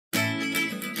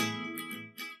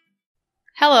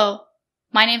Hello,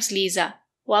 my name's Lisa.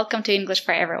 Welcome to English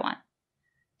for Everyone.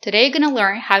 Today you're going to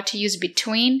learn how to use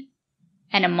between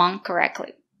and among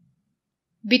correctly.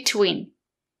 Between.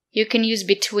 You can use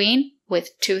between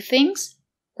with two things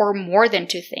or more than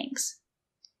two things.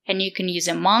 And you can use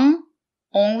among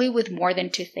only with more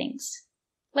than two things.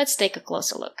 Let's take a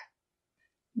closer look.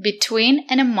 Between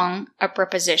and among are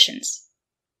prepositions.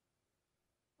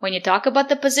 When you talk about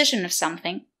the position of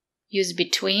something, use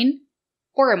between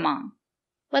or among.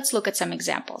 Let's look at some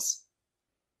examples.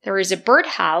 There is a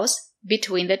birdhouse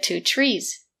between the two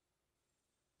trees.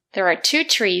 There are two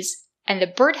trees and the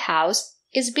birdhouse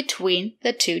is between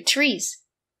the two trees.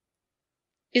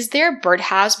 Is there a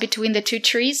birdhouse between the two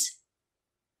trees?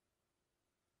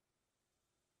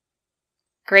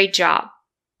 Great job.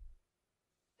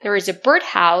 There is a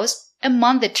birdhouse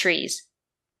among the trees.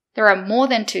 There are more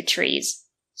than two trees,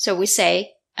 so we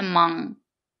say among.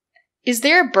 Is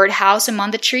there a birdhouse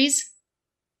among the trees?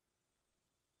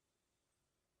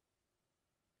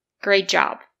 Great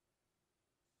job.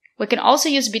 We can also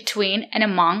use between and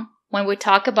among when we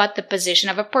talk about the position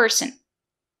of a person.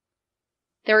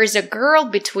 There is a girl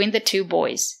between the two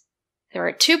boys. There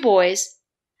are two boys,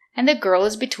 and the girl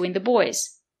is between the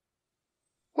boys.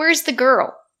 Where is the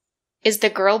girl? Is the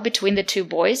girl between the two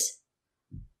boys?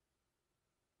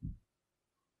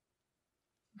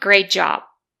 Great job.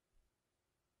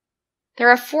 There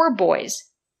are four boys,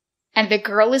 and the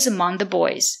girl is among the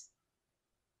boys.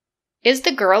 Is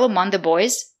the girl among the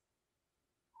boys?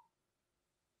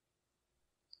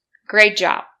 Great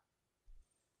job.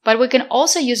 But we can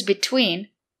also use between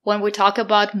when we talk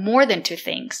about more than two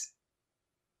things.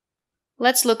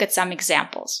 Let's look at some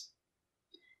examples.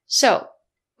 So,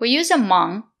 we use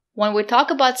among when we talk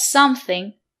about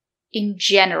something in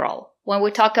general, when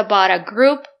we talk about a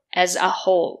group as a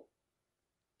whole.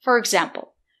 For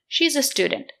example, she's a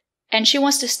student and she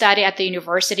wants to study at the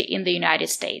university in the United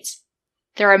States.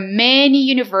 There are many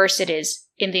universities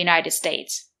in the United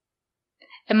States.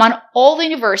 Among all the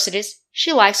universities,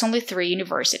 she likes only 3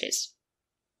 universities.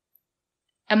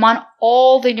 Among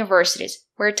all the universities,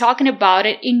 we're talking about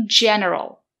it in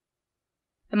general.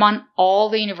 Among all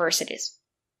the universities.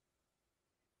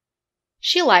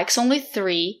 She likes only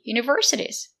 3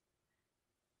 universities.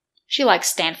 She likes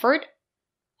Stanford,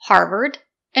 Harvard,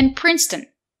 and Princeton.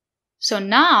 So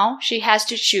now she has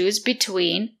to choose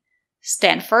between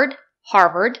Stanford,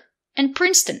 Harvard, and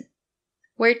Princeton.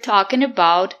 We're talking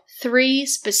about 3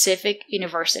 specific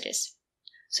universities.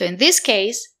 So in this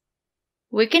case,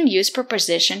 we can use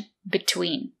preposition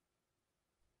between.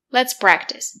 Let's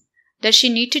practice. Does she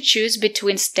need to choose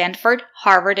between Stanford,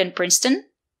 Harvard, and Princeton?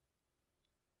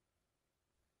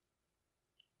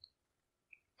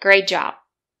 Great job.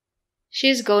 She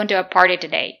is going to a party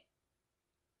today.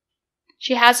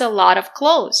 She has a lot of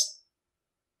clothes.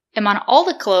 Among all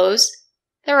the clothes,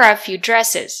 there are a few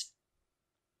dresses.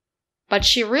 But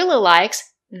she really likes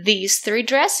these 3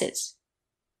 dresses.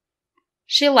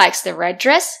 She likes the red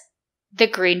dress, the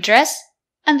green dress,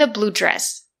 and the blue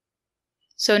dress.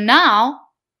 So now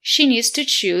she needs to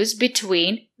choose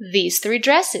between these 3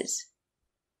 dresses.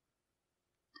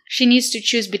 She needs to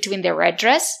choose between the red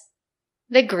dress,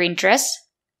 the green dress,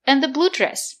 and the blue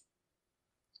dress.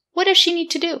 What does she need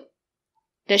to do?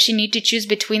 Does she need to choose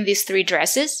between these 3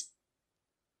 dresses?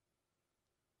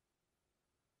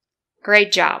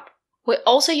 Great job. We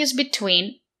also use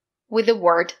between with the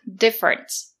word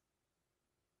difference.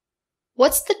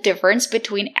 What's the difference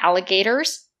between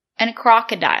alligators and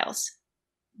crocodiles?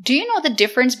 Do you know the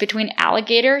difference between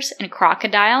alligators and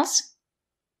crocodiles?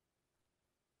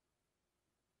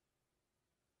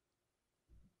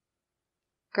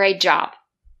 Great job.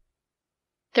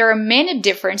 There are many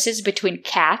differences between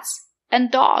cats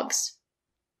and dogs.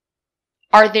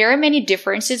 Are there many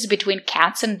differences between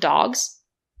cats and dogs?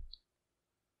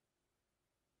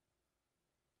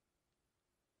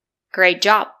 Great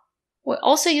job. We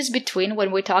also use between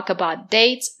when we talk about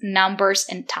dates, numbers,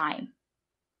 and time.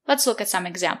 Let's look at some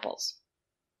examples.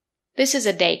 This is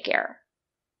a daycare,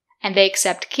 and they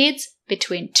accept kids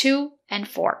between 2 and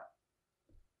 4.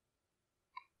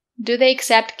 Do they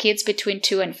accept kids between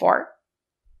 2 and 4?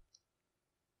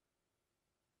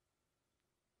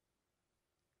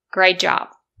 Great job.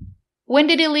 When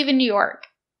did he live in New York?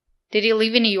 Did he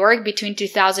live in New York between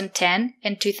 2010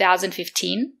 and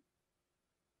 2015?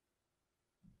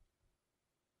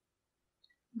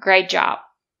 Great job.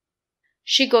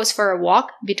 She goes for a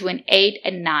walk between 8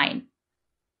 and 9.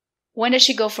 When does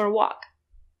she go for a walk?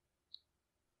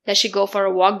 Does she go for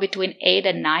a walk between 8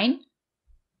 and 9?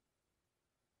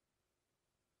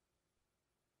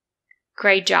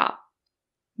 Great job.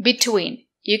 Between.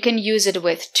 You can use it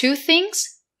with 2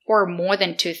 things or more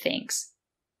than 2 things.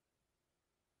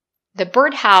 The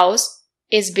birdhouse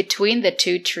is between the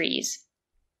two trees.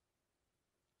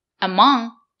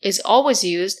 Among is always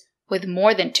used with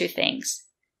more than two things.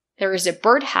 There is a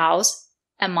birdhouse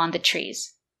among the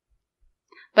trees.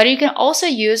 But you can also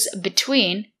use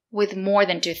between with more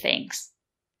than two things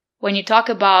when you talk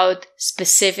about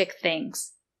specific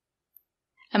things.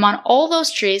 Among all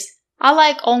those trees, I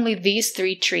like only these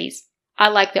three trees. I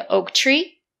like the oak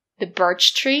tree, the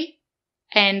birch tree,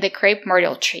 and the crepe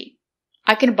myrtle tree.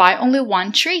 I can buy only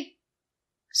one tree.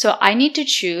 So I need to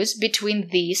choose between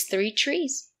these three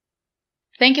trees.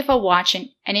 Thank you for watching,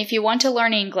 and if you want to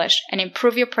learn English and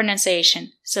improve your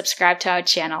pronunciation, subscribe to our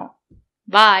channel.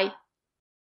 Bye!